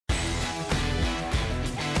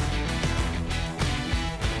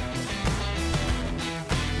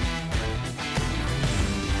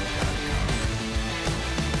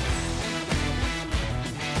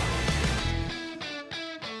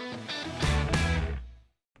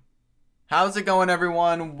How's it going,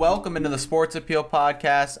 everyone? Welcome into the Sports Appeal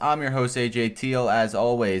Podcast. I'm your host, AJ Teal. As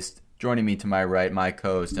always, joining me to my right, my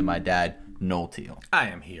co-host and my dad, Noel Teal. I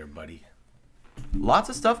am here, buddy. Lots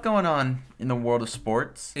of stuff going on in the world of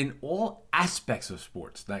sports. In all aspects of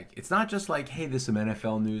sports. Like, it's not just like, hey, there's some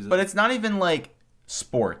NFL news. But it's not even like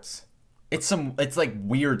sports. It's like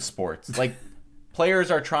weird sports. Like,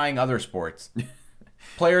 players are trying other sports.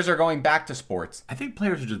 Players are going back to sports. I think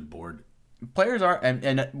players are just bored. Players are,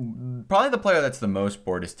 and probably the player that's the most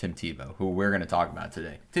bored is Tim Tebow, who we're going to talk about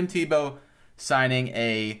today. Tim Tebow signing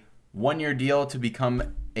a one-year deal to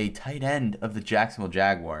become a tight end of the Jacksonville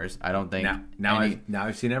Jaguars. I don't think now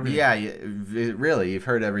I've seen everything. Yeah, really, you've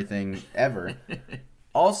heard everything ever.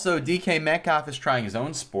 Also, DK Metcalf is trying his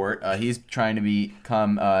own sport. He's trying to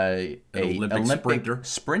become an Olympic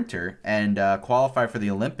sprinter and qualify for the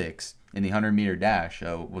Olympics in the 100-meter dash.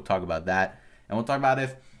 So we'll talk about that, and we'll talk about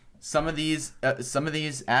if some of these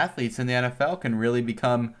athletes in the NFL can really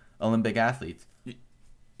become Olympic athletes.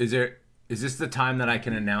 Is this the time that I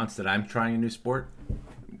can announce that I'm trying a new sport?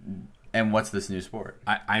 And what's this new sport?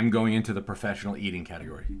 I'm going into the professional eating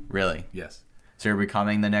category. Really? Yes. So you're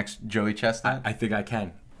becoming the next Joey Chestnut? I think I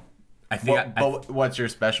can. But what's your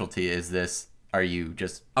specialty? Are you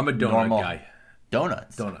just I'm a donut guy.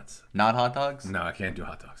 Donuts. Not hot dogs? No, I can't do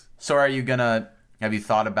hot dogs. So have you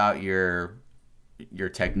thought about your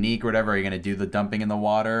technique or whatever? Are you going to do the dumping in the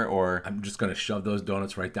water, or I'm just going to shove those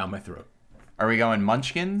donuts right down my throat? Are we going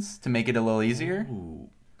munchkins to make it a little easier? Ooh.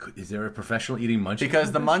 Is there a professional eating munchkin?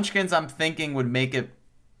 Because the munchkins, I'm thinking, would make it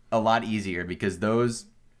a lot easier because those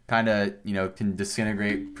kind of, can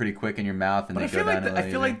disintegrate pretty quick in your mouth and I feel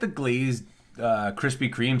like the glazed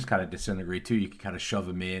Krispy Kremes kind of disintegrate too. You can kind of shove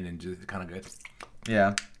them in and just kind of go,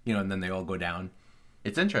 yeah, and then they all go down.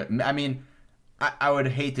 It's interesting. I mean, I would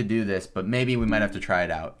hate to do this, but maybe we might have to try it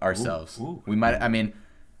out ourselves. Ooh. We might. I mean,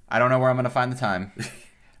 I don't know where I'm going to find the time.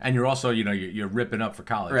 And you're also, you're ripping up for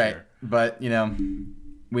college, right? Here. But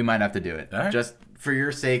we might have to do it right. Just for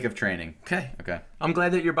your sake of training. Okay. I'm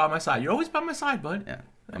glad that you're by my side. You're always by my side, bud. Yeah,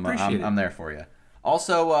 I'm there for you.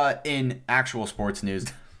 Also, in actual sports news,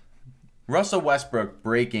 Russell Westbrook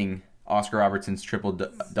breaking Oscar Robertson's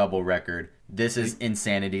triple-double record. This is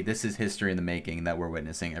insanity. This is history in the making that we're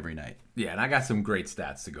witnessing every night. Yeah, and I got some great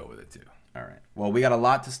stats to go with it, too. All right. Well, we got a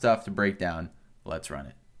lot of stuff to break down. Let's run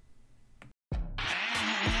it. He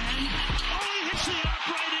hits the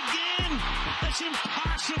upright again. That's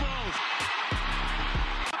impossible.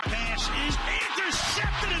 Pass is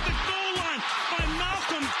intercepted at the goal line by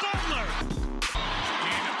Malcolm Butler.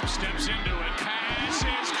 And steps into it. Pass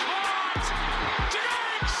is caught.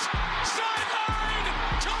 Diggs! Sideline!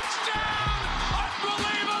 Touchdown!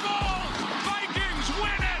 Unbelievable! Vikings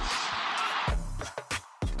win it!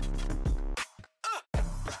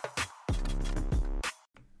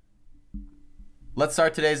 Let's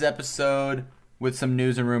start today's episode with some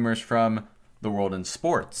news and rumors from the world in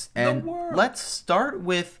sports. And let's start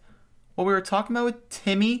with what we were talking about with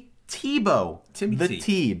Timmy Tebow. The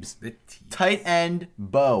Teebs. Tight end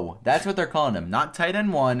Bo. That's what they're calling him. Not tight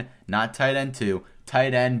end 1, not tight end 2,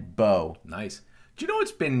 tight end Bo. Nice. Do you know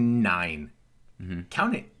it's been 9? Mm-hmm.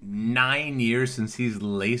 Count it. 9 years since he's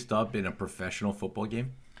laced up in a professional football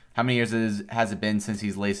game. How many years has it been since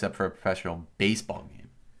he's laced up for a professional baseball game?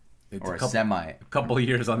 Or a couple of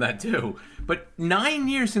years on that too. But 9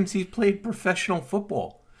 years since he's played professional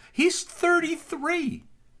football. He's 33.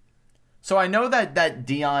 So I know that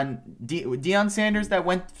Deion Sanders that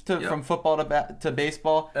went from football to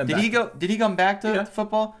baseball. Did he come back to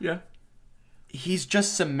football? Yeah. He's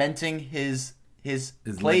just cementing his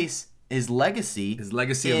place, his legacy. His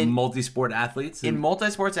legacy of multi-sport athletes. In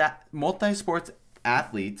multi-sports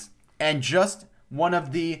athletes, and just one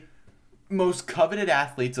of the most coveted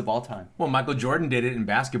athletes of all time. Well, Michael Jordan did it in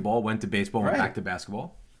basketball, went to baseball, went back to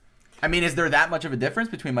basketball. I mean, is there that much of a difference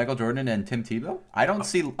between Michael Jordan and Tim Tebow? I don't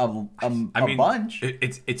see a bunch.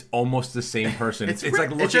 It's almost the same person. it's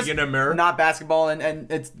like looking in a mirror. Not basketball and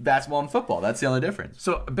it's basketball and football. That's the only difference.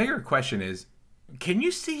 So a bigger question is, can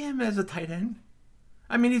you see him as a tight end?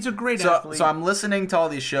 I mean, he's a great athlete. So I'm listening to all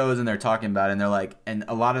these shows and they're talking about it and they're like, and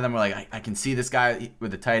a lot of them are like, I can see this guy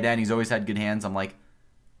with a tight end. He's always had good hands. I'm like,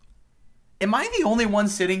 am I the only one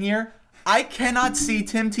sitting here? I cannot see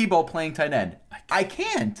Tim Tebow playing tight end. I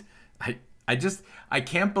can't. I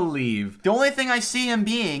can't believe. The only thing I see him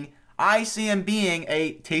being a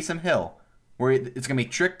Taysom Hill, where it's going to be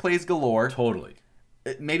trick plays galore. Totally.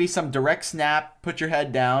 Maybe some direct snap, put your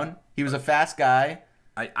head down. He was a fast guy.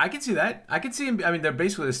 I can see that. I can see him. I mean, they're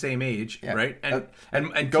basically the same age, right?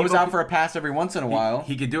 And goes out for a pass every once in a while.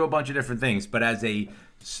 He could do a bunch of different things, but as a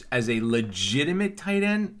legitimate tight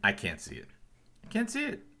end, I can't see it. Can't see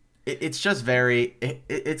it. It's just very.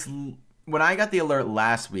 It's when I got the alert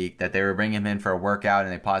last week that they were bringing him in for a workout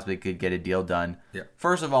and they possibly could get a deal done. Yeah.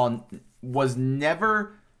 First of all, was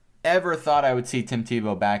never ever thought I would see Tim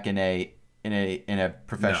Tebow back in a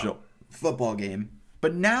professional football game.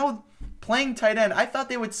 But now playing tight end, I thought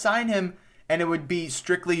they would sign him and it would be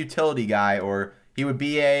strictly utility guy, or he would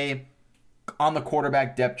be on the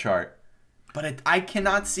quarterback depth chart. But I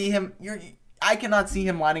cannot see him. I cannot see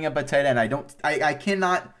him lining up a tight end. I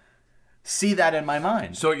cannot see that in my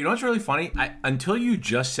mind. So you know what's really funny? Until you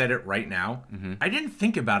just said it right now, I didn't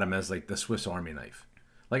think about him as like the Swiss Army knife.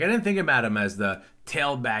 Like I didn't think about him as the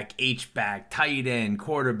tailback, H-back, tight end,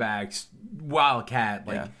 quarterbacks, wildcat.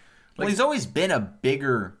 Well, he's always been a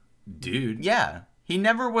bigger dude. Yeah, he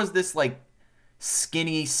never was this like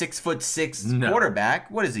skinny 6'6" quarterback.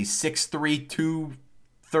 What is he? 6'3",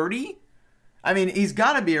 230? I mean, he's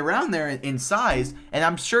got to be around there in size, and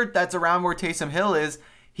I'm sure that's around where Taysom Hill is.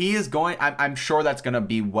 He is going. I'm sure that's going to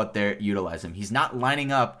be what they're utilizing. He's not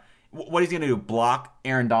lining up. What he's going to do? Block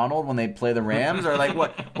Aaron Donald when they play the Rams, or like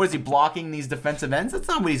what? What is he blocking these defensive ends? That's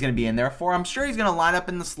not what he's going to be in there for. I'm sure he's going to line up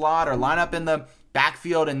in the slot or line up in the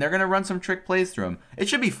backfield, and they're going to run some trick plays through him. It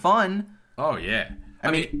should be fun. Oh yeah.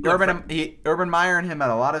 I mean, Urban Meyer and him had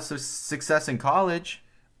a lot of success in college.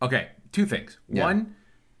 Okay, two things. Yeah. One,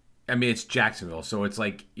 I mean, it's Jacksonville, so it's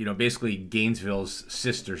like, basically Gainesville's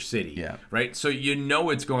sister city. Yeah. Right? So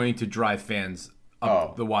it's going to drive fans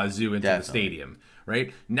up the wazoo into the stadium.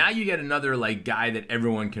 Right? Now you get another like guy that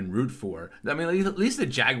everyone can root for. I mean, at least the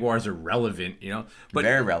Jaguars are relevant, But,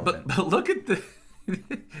 very relevant. But look at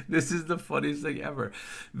this is the funniest thing ever.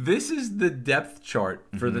 This is the depth chart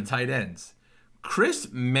for the tight ends. Chris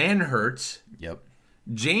Manhertz. Yep.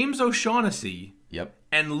 James O'Shaughnessy. Yep.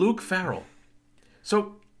 And Luke Farrell.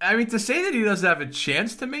 So, I mean, to say that he doesn't have a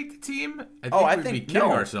chance to make the team, I think we'd be kidding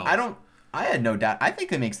ourselves. I had no doubt. I think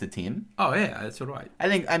he makes the team. Oh, yeah, that's what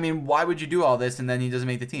I mean, why would you do all this and then he doesn't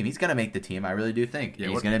make the team? He's going to make the team. I really do think. Yeah,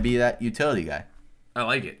 he's going to be that utility guy. I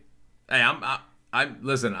like it. Hey,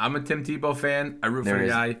 listen, I'm a Tim Tebow fan. I root for the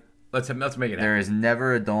guy. Let's make it happen. There is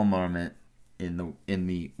never a dull moment in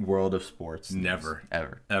the world of sports. Never.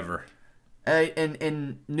 Ever.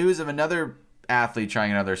 In news of another athlete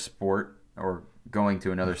trying another sport or going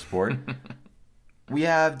to another sport, we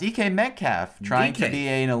have DK Metcalf trying to be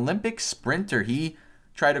an Olympic sprinter. He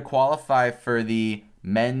tried to qualify for the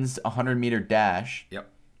men's 100-meter dash. Yep.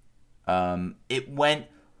 It went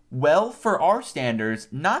well for our standards,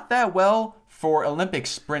 not that well for Olympic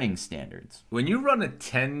sprinting standards. When you run a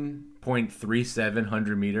 10.37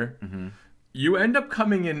 100-meter, you end up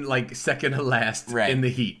coming in like second to last in the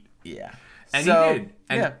heat. Yeah. And he did.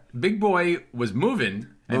 And Big Boy was moving.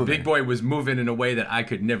 And Big Boy was moving in a way that I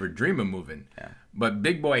could never dream of moving. Yeah. But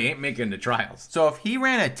Big Boy ain't making the trials. So if he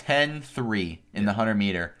ran a 10.3 in the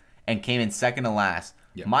 100-meter and came in second to last,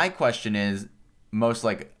 my question is most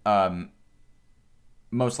like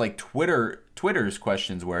Twitter's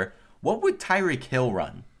questions were, what would Tyreek Hill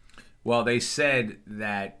run? Well, they said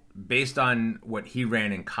that based on what he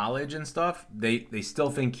ran in college and stuff, they still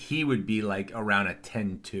think he would be like around a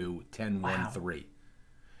 10.2, 10.13.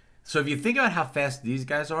 So if you think about how fast these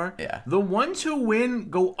guys are, the ones who win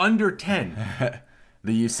go under 10.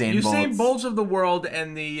 The Usain Bolts of the world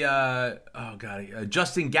and the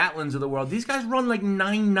Justin Gatlins of the world. These guys run like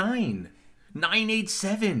 9.9,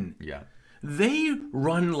 9.87. Yeah, they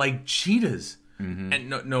run like cheetahs. And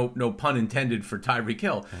no pun intended for Tyreek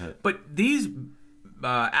Hill. But these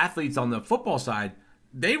athletes on the football side,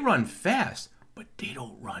 they run fast, but they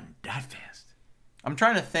don't run that fast. I'm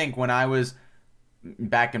trying to think when I was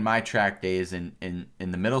back in my track days in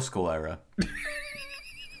the middle school era.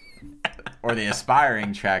 Or the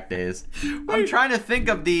aspiring track days. I'm trying to think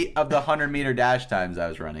of the 100-meter dash times I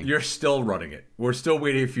was running. You're still running it. We're still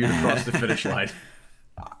waiting for you to cross the finish line.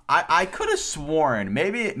 I could have sworn,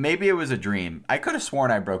 maybe it was a dream. I could have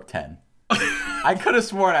sworn I broke 10. I could have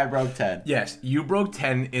sworn I broke 10. Yes, you broke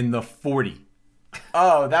 10 in the 40.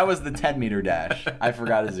 Oh, that was the 10-meter dash. I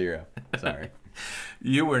forgot a 0. Sorry.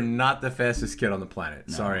 You were not the fastest kid on the planet.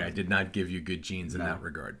 No. Sorry, I did not give you good genes in that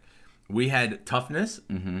regard. We had toughness.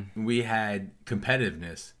 We had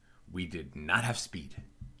competitiveness. We did not have speed.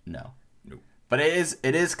 No. Nope. But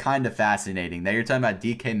it is kind of fascinating that you're talking about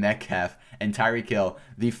DK Metcalf and Tyreek Hill,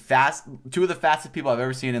 two of the fastest people I've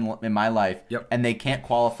ever seen in my life, and they can't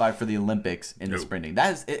qualify for the Olympics in the sprinting.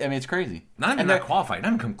 It's crazy. Not even qualified.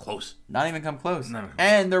 Not even come close.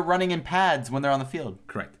 And they're running in pads when they're on the field.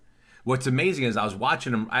 Correct. What's amazing is I was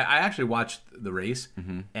watching them. I actually watched the race,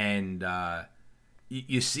 and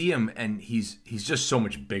you see him, and he's just so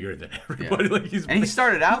much bigger than everybody. Yeah. Like he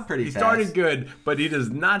started out pretty fast. He started good, but he does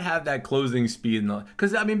not have that closing speed.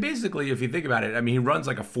 Because, I mean, basically, if you think about it, I mean, he runs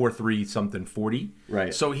like a 4.3 something 40.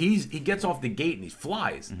 Right. So he gets off the gate and he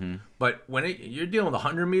flies. Mm-hmm. But when you're dealing with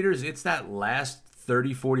 100 meters, it's that last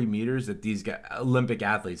 30, 40 meters that these Olympic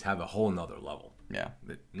athletes have a whole nother level. Yeah.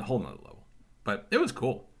 A whole nother level. But it was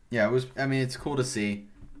cool. Yeah, it was. I mean, it's cool to see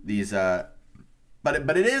these. But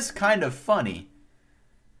it is kind of funny.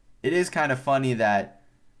 It is kind of funny that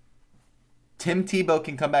Tim Tebow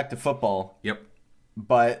can come back to football. Yep.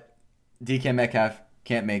 But DK Metcalf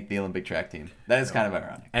can't make the Olympic track team. That is kind of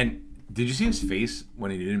ironic. And did you see his face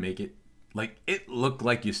when he didn't make it? Like, it looked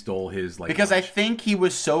like you stole his because lunch. I think he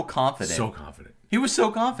was so confident. So confident. He was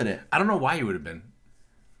so confident. I don't know why he would have been.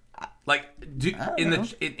 Like,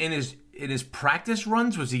 in his practice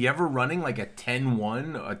runs, was he ever running like a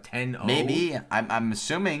 10-1, a 10-0? Maybe. I'm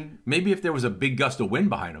assuming. Maybe if there was a big gust of wind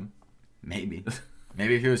behind him. Maybe.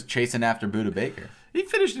 Maybe if he was chasing after Buda Baker. He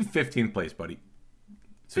finished in 15th place, buddy.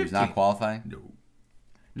 So he's not qualifying? No.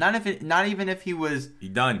 Not even if he was. He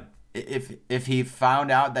done. If he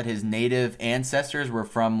found out that his native ancestors were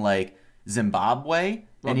from like Zimbabwe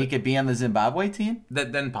and he could be on the Zimbabwe team?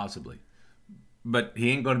 Then possibly. But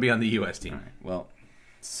he ain't going to be on the U.S. team. All right. Well,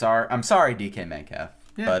 I'm sorry, DK Metcalf.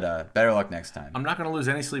 Yeah. But better luck next time. I'm not going to lose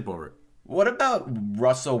any sleep over it. What about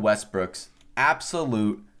Russell Westbrook's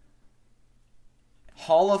absolute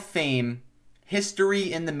Hall of Fame,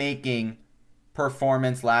 history in the making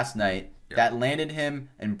performance last night that landed him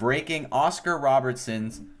in breaking Oscar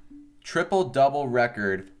Robertson's triple-double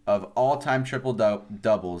record of all-time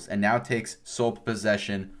triple-doubles and now takes sole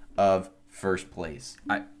possession of first place?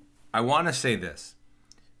 I want to say this,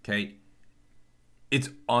 okay? It's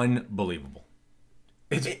unbelievable.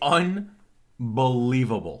 It's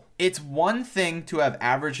unbelievable. It's one thing to have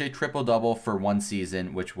averaged a triple-double for one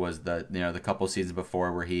season, which was the couple seasons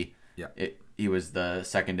before where he was the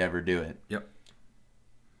second to ever do it. Yep.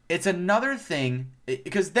 It's another thing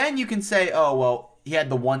because then you can say, oh well, he had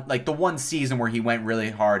the one season where he went really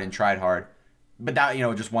hard and tried hard, but that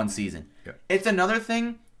just one season. Yep. It's another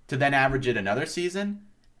thing to then average it another season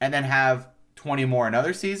and then have 20 more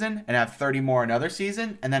another season and have 30 more another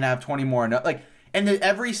season and then have 20 more another and then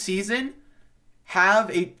every season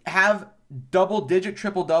have double-digit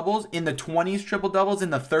triple-doubles, in the 20s triple-doubles, in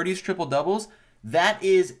the 30s triple-doubles. That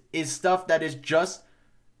is stuff that is just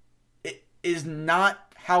is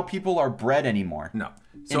not how people are bred anymore. No.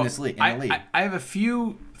 In this league. In the league. I have a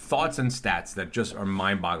few thoughts and stats that just are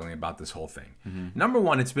mind-boggling about this whole thing. Mm-hmm. Number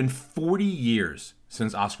one, it's been 40 years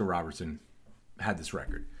since Oscar Robertson had this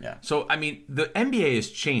record. Yeah. So, I mean, the NBA has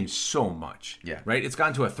changed so much. Yeah. Right? It's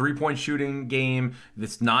gone to a three-point shooting game.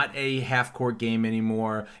 It's not a half-court game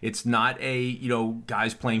anymore. It's not a,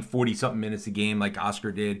 guys playing 40-something minutes a game like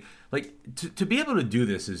Oscar did. Like, to be able to do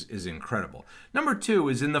this is incredible. Number two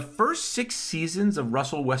is in the first 6 seasons of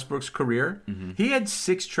Russell Westbrook's career, he had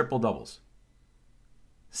 6 triple-doubles.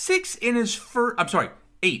 6 in his first... I'm sorry,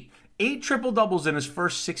 8. 8 triple-doubles in his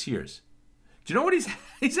first 6 years. Do you know what he's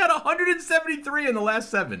had 173 in the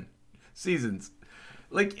last 7 seasons.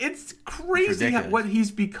 Like, it's crazy what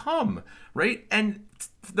he's become, right? And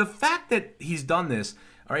the fact that he's done this,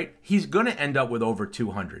 all right, he's going to end up with over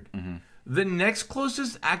 200. Mm-hmm. The next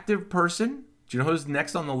closest active person, do you know who's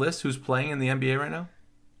next on the list who's playing in the NBA right now?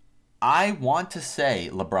 I want to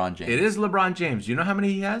say LeBron James. It is LeBron James. Do you know how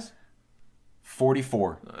many he has?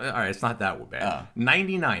 44. All right, it's not that bad.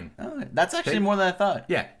 99. Oh, that's actually more than I thought.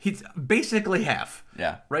 Yeah, he's basically half.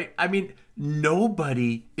 Yeah. Right? I mean,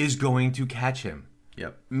 nobody is going to catch him.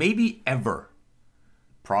 Yep. Maybe ever.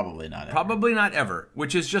 Probably not ever. Probably not ever,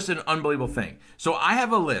 which is just an unbelievable thing. So I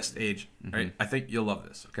have a list, Age. Right? I think you'll love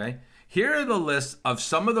this, okay? Here are the lists of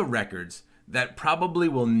some of the records that probably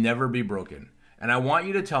will never be broken. And I want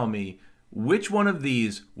you to tell me which one of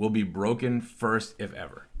these will be broken first, if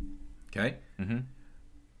ever. Okay?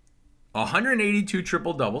 182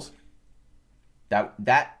 triple doubles.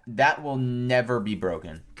 That will never be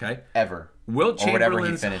broken. Okay. Ever. Will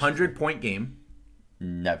Chamberlain's 100-point game.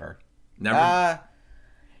 Never. Never.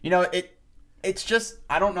 It's just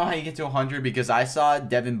I don't know how you get to 100 because I saw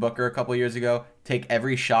Devin Booker a couple years ago take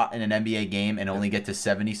every shot in an NBA game and only get to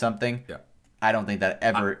 70 something. Yeah. I don't think that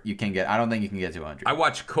you can get. I don't think you can get to 100. I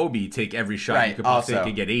watched Kobe take every shot you could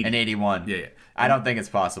possibly get 80 and 81. Yeah. I don't think it's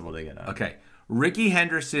possible to get 100. Okay. Ricky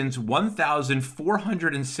Henderson's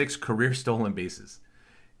 1,406 career stolen bases.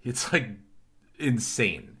 It's like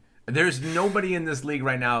insane. There's nobody in this league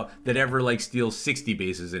right now that ever steals 60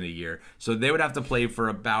 bases in a year. So they would have to play for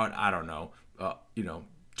about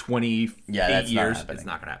 28 years. It's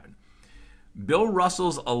not going to happen. Bill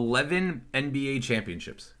Russell's 11 NBA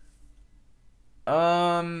championships.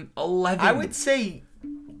 11. I would say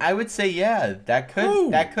yeah. That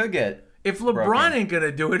could get. If LeBron broken. ain't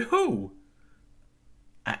gonna do it, who?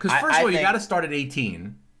 Because first of all, you got to start at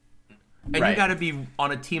 18, and you got to be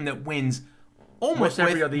on a team that wins almost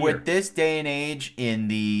every other year. With this day and age, in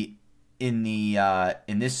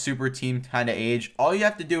this super team kind of age, all you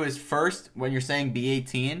have to do is first, when you're saying be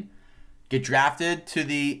 18, get drafted to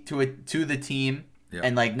the team,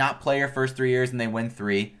 and like not play your first 3 years, and they win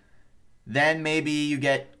 3. Then maybe you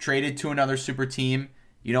get traded to another super team.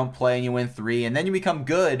 You don't play and you win 3, and then you become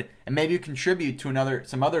good, and maybe you contribute to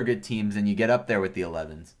some other good teams, and you get up there with the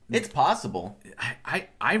 11s. It's possible.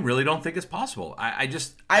 I really don't think it's possible. I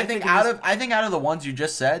think out of the ones you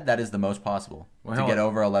just said, that is the most possible to get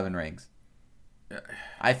over 11 rings.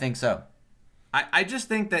 I think so. I just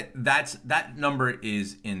think that number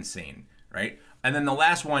is insane, right? And then the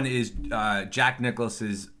last one is Jack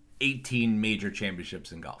Nicklaus's 18 major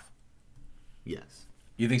championships in golf. Yes.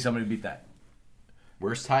 You think somebody beat that?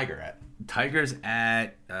 Where's Tiger at? Tiger's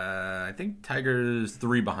at, I think Tiger's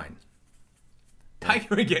 3 behind.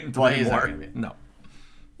 Tiger ain't getting 3 more. No.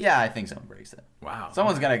 Yeah, I think someone breaks that. Wow.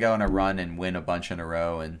 Someone's going to go on a run and win a bunch in a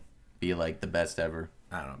row and be like the best ever.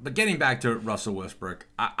 I don't know. But getting back to Russell Westbrook,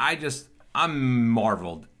 I'm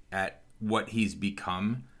marveled at what he's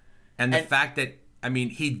become. And the fact that, I mean,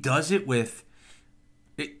 he does it with,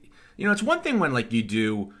 it's one thing when like you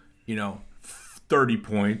do, 30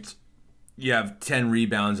 points, you have 10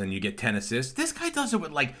 rebounds, and you get 10 assists. This guy does it with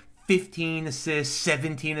like 15 assists,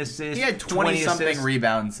 17 assists. He had 20-something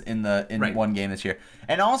rebounds in one game this year.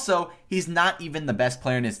 And also, he's not even the best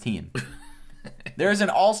player in his team. There's an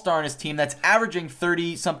all-star in his team that's averaging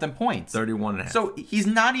 30-something points. 31 and a half. So he's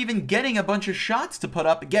not even getting a bunch of shots to put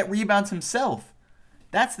up, get rebounds himself.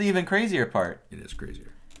 That's the even crazier part. It is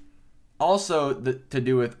crazier. Also, to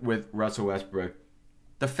do with Russell Westbrook,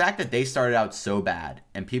 the fact that they started out so bad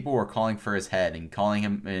and people were calling for his head and calling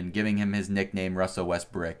him and giving him his nickname Russell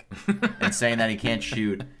Westbrook and saying that he can't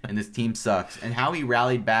shoot and this team sucks, and how he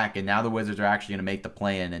rallied back and now the Wizards are actually going to make the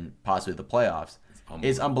play-in and possibly the playoffs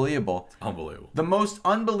is unbelievable. Unbelievable. The most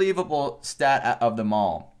unbelievable stat of them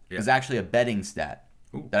all is actually a betting stat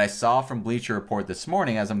that I saw from Bleacher Report this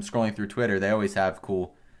morning as I'm scrolling through Twitter. They always have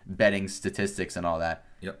cool betting statistics and all that.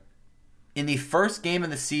 Yep. In the first game of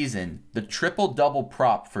the season, the triple-double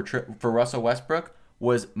prop for Russell Westbrook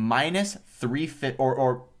was minus 350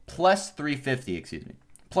 or plus 350, excuse me.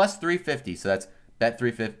 Plus 350, so that's bet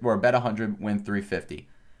 350 or bet 100, win 350.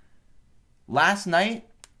 Last night,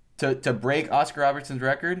 to break Oscar Robertson's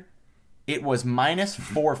record, it was minus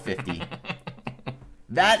 450.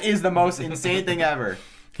 That is the most insane thing ever.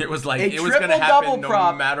 It was like it was going to happen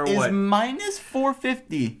no matter what. Is minus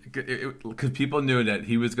 450 because people knew that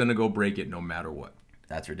he was going to go break it no matter what.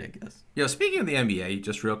 That's ridiculous. Speaking of the NBA,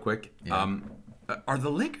 just real quick, are the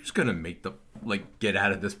Lakers going to get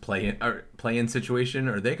out of this play-in situation?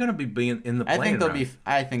 Or are they going to be in the play-in?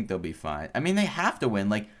 I think they'll be fine. I mean, they have to win.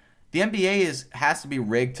 Like the NBA has to be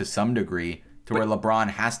rigged to some degree to where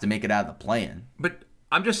LeBron has to make it out of the play-in. But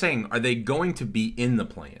I'm just saying, are they going to be in the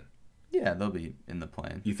play-in? Yeah, they'll be in the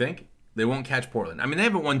play-in. You think? They won't catch Portland. I mean, they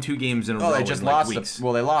haven't won 2 games in a row. They just lost weeks.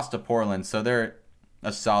 They lost to Portland, so they're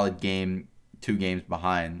a solid game, 2 games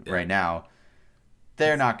behind right now.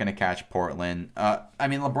 They're not going to catch Portland. I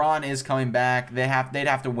mean, LeBron is coming back. They'd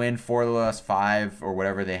have to win 4 of the last 5 or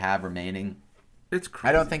whatever they have remaining. It's crazy.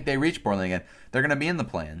 I don't think they reach Portland again. They're going to be in the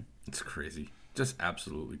play-in. It's crazy. Just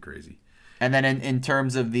absolutely crazy. And then in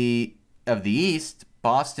terms of the East,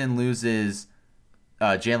 Boston loses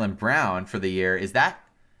Jaylen Brown for the year. That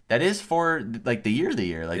is for like the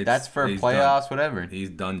year? Like that's for playoffs, whatever. He's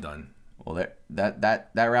done. Well,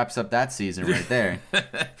 that wraps up that season right there.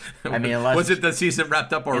 I mean, was it the season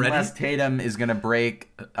wrapped up already? Unless Tatum is going to break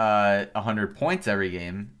 100 points every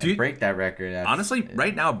game and break that record. Honestly,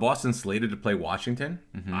 right now Boston's slated to play Washington.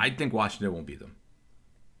 Mm-hmm. I think Washington won't beat them.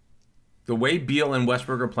 The way Beal and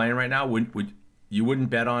Westbrook are playing right now, you wouldn't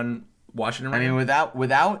bet on Washington? Right now?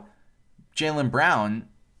 Without Jaylen Brown,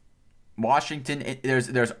 Washington,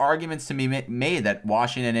 there's arguments to be made that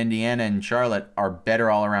Washington, Indiana, and Charlotte are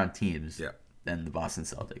better all-around teams than the Boston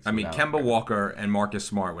Celtics. I mean, Kemba Walker and Marcus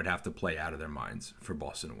Smart would have to play out of their minds for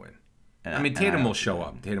Boston to win. I mean, Tatum will show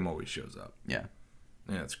up. Tatum always shows up. Yeah.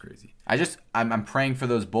 Yeah, that's crazy. I'm praying for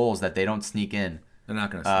those Bulls that they don't sneak in. They're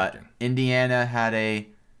not going to sneak in. Indiana had a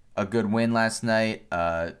good win last night.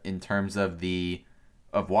 In terms of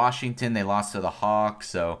Washington, they lost to the Hawks,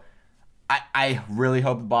 so I really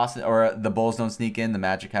hope the Bulls don't sneak in. The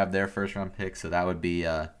Magic have their first round pick, so that would be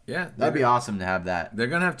that'd be awesome to have that. They're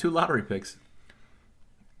gonna have 2 lottery picks.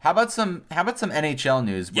 How about some NHL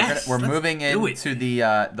news? Yes, we're let's moving do into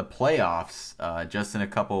the playoffs just in a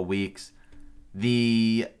couple of weeks.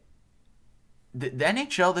 The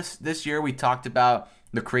NHL this year, we talked about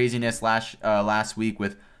the craziness last week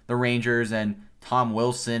with the Rangers and Tom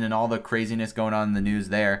Wilson and all the craziness going on in the news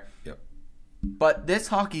there. Yep. But this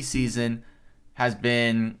hockey season has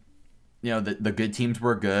been, the good teams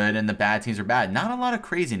were good and the bad teams are bad. Not a lot of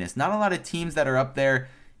craziness. Not a lot of teams that are up there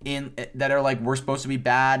that are like, we're supposed to be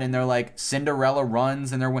bad, and they're like Cinderella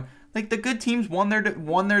runs, and they're like, the good teams won their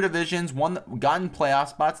divisions, gotten playoff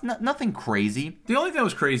spots. Nothing crazy. The only thing that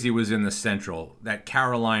was crazy was in the Central that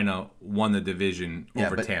Carolina won the division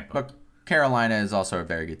over Tampa. But Carolina is also a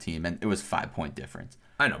very good team, and it was 5-point difference.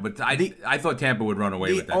 I know, but I thought Tampa would run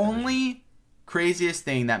away with that. The only craziest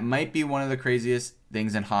thing that might be one of the craziest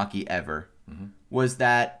things in hockey ever was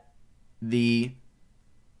that the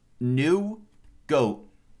new GOAT,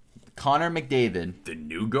 Connor McDavid. The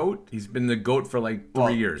new GOAT? He's been the GOAT for like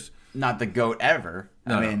 3 years. Not the GOAT ever.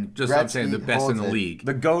 I'm saying the best in the league.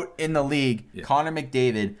 The GOAT in the league, Connor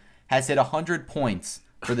McDavid, has hit 100 points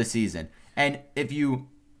for the season. And if you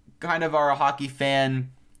kind of are a hockey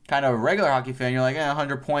fan, kind of a regular hockey fan, you're like,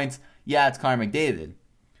 100 points. Yeah, it's Connor McDavid.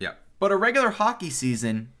 Yeah. But a regular hockey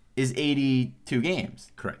season is 82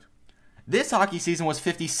 games. Correct. This hockey season was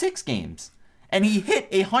 56 games. And he hit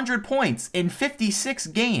 100 points in 56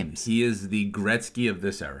 games. He is the Gretzky of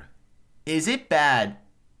this era. Is it bad?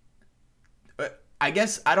 I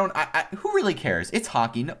guess I don't. Who really cares? It's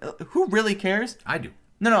hockey. Who really cares? I do.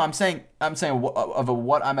 No. I'm saying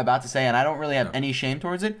what I'm about to say, and I don't really have any shame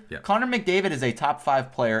towards it. Yeah. Connor McDavid is a top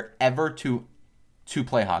 5 player ever to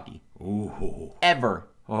play hockey. Ooh. Ever.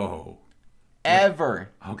 Oh.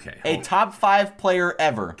 Ever. Okay. A top 5 player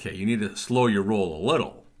ever. Okay, you need to slow your roll a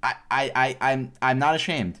little. I'm not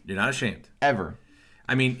ashamed. You're not ashamed. Ever.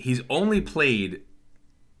 I mean, he's only played.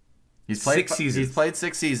 He's played 6 seasons. He's played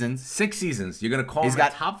 6 seasons. 6 seasons. You're gonna call him a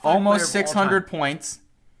top 5 almost player of 600 points,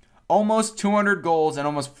 almost 200 goals, and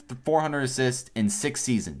almost 400 assists in 6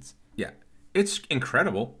 seasons. Yeah, it's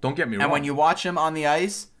incredible. Don't get me wrong. And when you watch him on the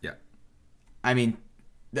ice, I mean,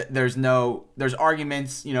 there's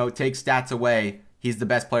arguments. Take stats away. He's the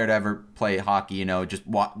best player to ever play hockey. Just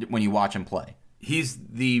when you watch him play. He's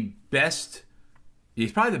the best.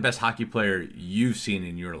 He's probably the best hockey player you've seen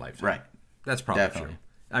in your lifetime. Right. That's probably true.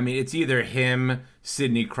 I mean, it's either him,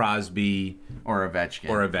 Sidney Crosby, or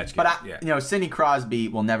Ovechkin. But Sidney Crosby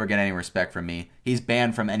will never get any respect from me. He's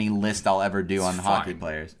banned from any list I'll ever do on hockey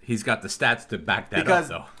players. He's got the stats to back that up,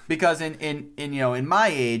 though. Because in my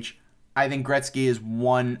age, I think Gretzky is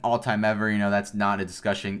one all-time ever. That's not a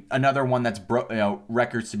discussion. Another one that's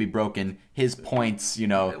records to be broken. His points, it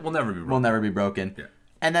will never be broken. Yeah.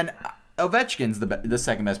 And then Ovechkin's the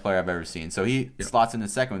second best player I've ever seen, so he slots in the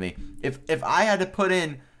second with me. If I had to put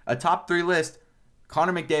in a top 3 list,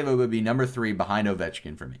 Connor McDavid would be number 3 behind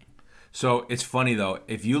Ovechkin for me. So it's funny though,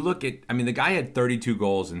 if you look at, the guy had 32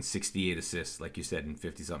 goals and 68 assists, like you said, in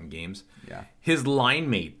 50-something games. Yeah. His line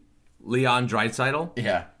mate, Leon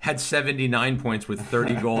Draisaitl, had 79 points with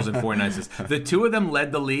 30 goals and 49 assists. The two of them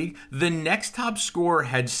led the league. The next top scorer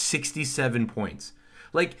had 67 points.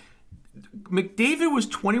 Like, McDavid was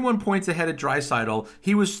 21 points ahead of Draisaitl.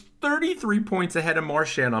 He was 33 points ahead of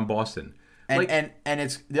Marchand on Boston. And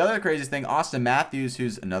it's the other craziest thing. Austin Matthews,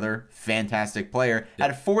 who's another fantastic player,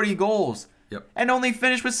 had 40 goals and only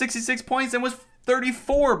finished with 66 points and was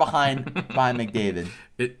 34 behind McDavid.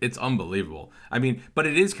 It's unbelievable. But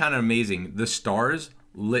it is kind of amazing. The Stars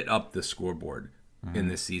lit up the scoreboard in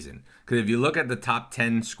this season. Because if you look at the top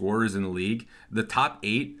 10 scorers in the league, the top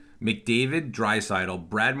 8. McDavid, Draisaitl,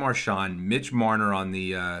 Brad Marchand, Mitch Marner on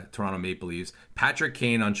the Toronto Maple Leafs, Patrick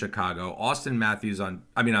Kane on Chicago, Austin Matthews on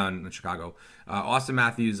Chicago, Austin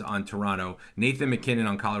Matthews on Toronto, Nathan McKinnon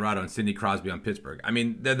on Colorado, and Sidney Crosby on Pittsburgh.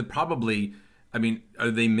 They're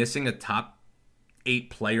are they missing a top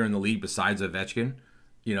 8 player in the league besides Ovechkin,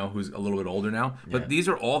 who's a little bit older now? Yeah. But these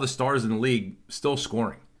are all the stars in the league still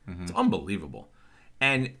scoring. Mm-hmm. It's unbelievable.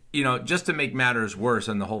 And, just to make matters worse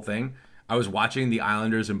on the whole thing, I was watching the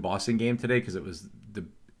Islanders and Boston game today because it was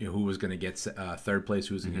who was going to get third place,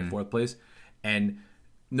 who was going to get fourth place, and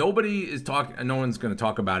no one's going to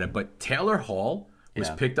talk about it. But Taylor Hall was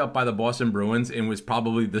picked up by the Boston Bruins and was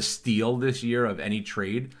probably the steal this year of any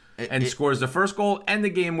trade, and scores the first goal and the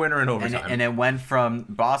game winner in overtime. And it went from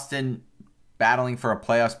Boston battling for a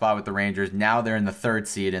playoff spot with the Rangers. Now they're in the 3rd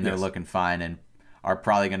seed and they're looking fine and are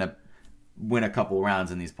probably going to win a couple rounds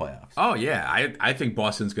in these playoffs. Oh yeah, I think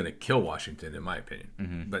Boston's going to kill Washington in my opinion.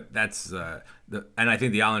 Mm-hmm. But that's and I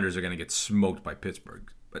think the Islanders are going to get smoked by Pittsburgh.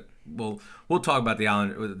 But we'll talk about the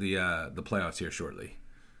playoffs here shortly.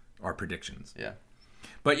 Our predictions. Yeah.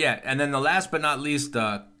 But yeah, and then the last but not least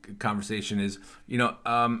conversation is,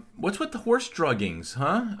 what's with the horse druggings,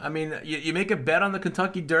 huh? I mean, you make a bet on the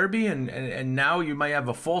Kentucky Derby, and now you might have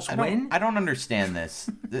a false win. I don't understand this.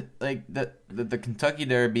 the Kentucky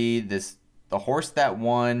Derby, the horse that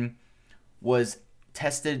won was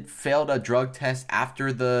failed a drug test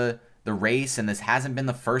after the race, and this hasn't been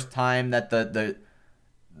the first time that the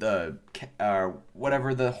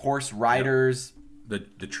whatever the horse riders.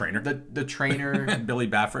 The trainer. The trainer. Billy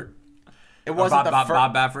Baffert. It wasn't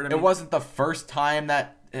Bob Baffert. I mean. It wasn't the first time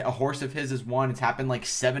that a horse of his has won. It's happened like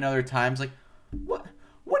 7 other times. Like, what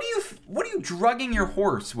are you drugging your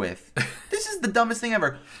horse with? This is the dumbest thing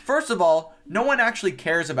ever. First of all, no one actually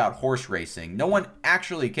cares about horse racing. No one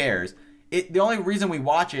actually cares. The only reason we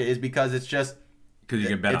watch it is because it's just because you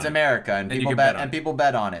can bet. It's America, and people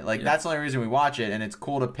bet on it. Like that's the only reason we watch it, and it's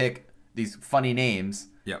cool to pick these funny names.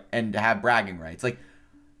 Yep. And to have bragging rights. Like,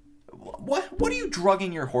 what are you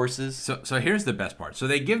drugging your horses? So here's the best part. So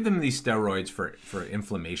they give them these steroids for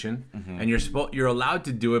inflammation, and you're allowed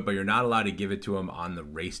to do it, but you're not allowed to give it to them on the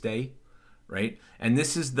race day, right? And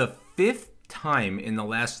this is the 5th time in the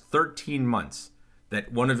last 13 months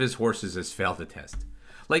that one of his horses has failed the test.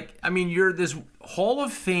 Like, I mean, you're this Hall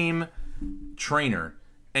of Fame trainer,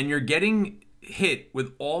 and you're getting hit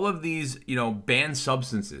with all of these, banned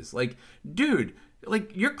substances. Like, dude.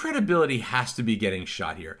 Like, your credibility has to be getting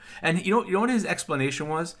shot here. And you know what his explanation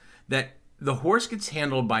was? That the horse gets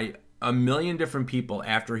handled by a million different people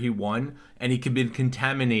after he won, and he could be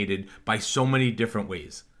contaminated by so many different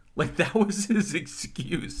ways. Like, that was his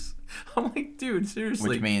excuse. I'm like, dude, seriously.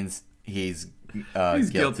 Which means he's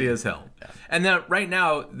guilty as hell. Yeah. And then right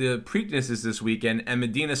now, the Preakness is this weekend, and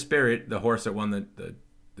Medina Spirit, the horse that won the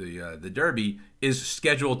Derby, is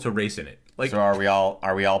scheduled to race in it. Like, so are we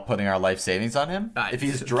all putting our life savings on him? If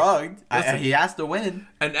he's drugged, he has to win.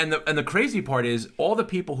 And the crazy part is all the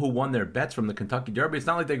people who won their bets from the Kentucky Derby. It's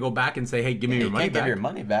not like they go back and say, "Hey, give me your money back." Give your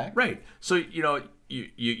money back, right? So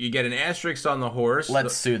you get an asterisk on the horse.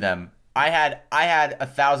 Let's sue them. I had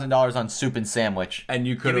 $1,000 on soup and sandwich, and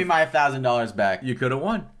you could give me my $1,000 back. You could have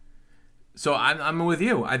won. So I'm with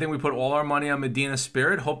you. I think we put all our money on Medina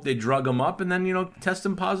Spirit. Hope they drug him up, and then test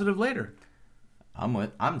him positive later. I'm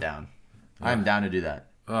down. I'm down to do that.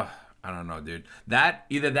 I don't know, dude.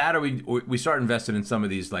 Either that or we start investing in some of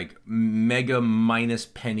these like mega minus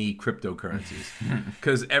penny cryptocurrencies.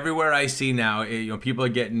 Because everywhere I see now, people are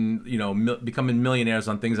getting becoming millionaires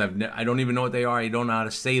on things I don't even know what they are. I don't know how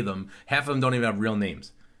to say them. Half of them don't even have real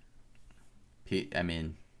names. I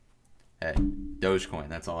mean, hey, Dogecoin.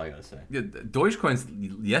 That's all I gotta say. Yeah, Dogecoin's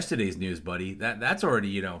yesterday's news, buddy. That's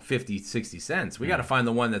already 50, 60 cents. We got to find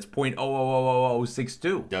the one that's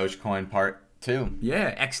 0.0000062. Dogecoin Part 2.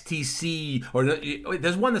 Yeah, XTC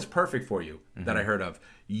there's one that's perfect for you that I heard of.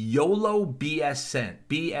 YOLO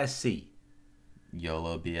BSC.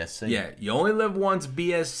 YOLO BSC. Yeah, you only live once.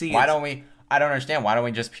 BSC. Why don't we? I don't understand. Why don't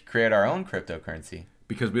we just create our own cryptocurrency?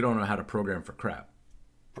 Because we don't know how to program for crap.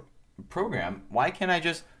 Program? Why can't I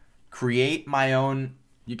just create my own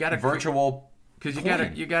virtual because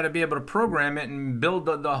you gotta be able to program it and build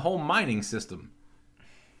the whole mining system.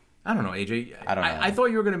 I don't know, AJ. I don't know. I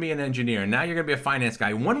thought you were going to be an engineer, and now you're going to be a finance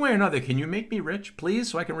guy. One way or another, can you make me rich,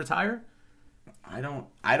 please, so I can retire? I don't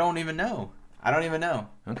even know.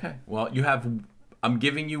 Okay. Well, I'm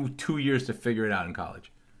giving you 2 years to figure it out in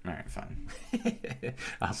college. All right, fine.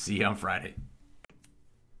 I'll see you on Friday.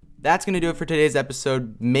 That's going to do it for today's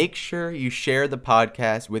episode. Make sure you share the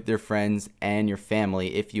podcast with your friends and your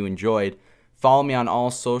family if you enjoyed. Follow me on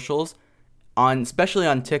all socials. Especially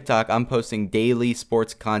on TikTok, I'm posting daily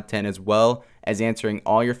sports content as well as answering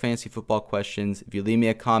all your fantasy football questions. If you leave me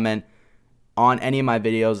a comment on any of my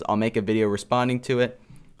videos, I'll make a video responding to it.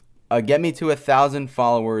 Get me to 1,000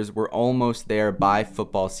 followers. We're almost there by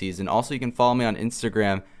football season. Also, you can follow me on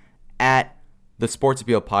Instagram at the Sports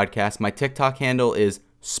Appeal Podcast. My TikTok handle is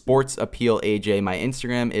Sports Appeal AJ. My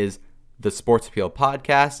Instagram is the Sports Appeal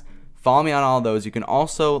Podcast. Follow me on all those. You can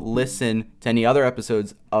also listen to any other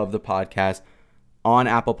episodes of the podcast on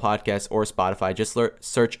Apple Podcasts or Spotify. Just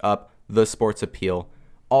search up The Sports Appeal.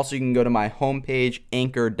 Also, you can go to my homepage,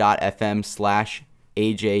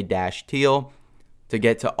 anchor.fm/AJ-Teal, to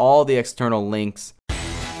get to all the external links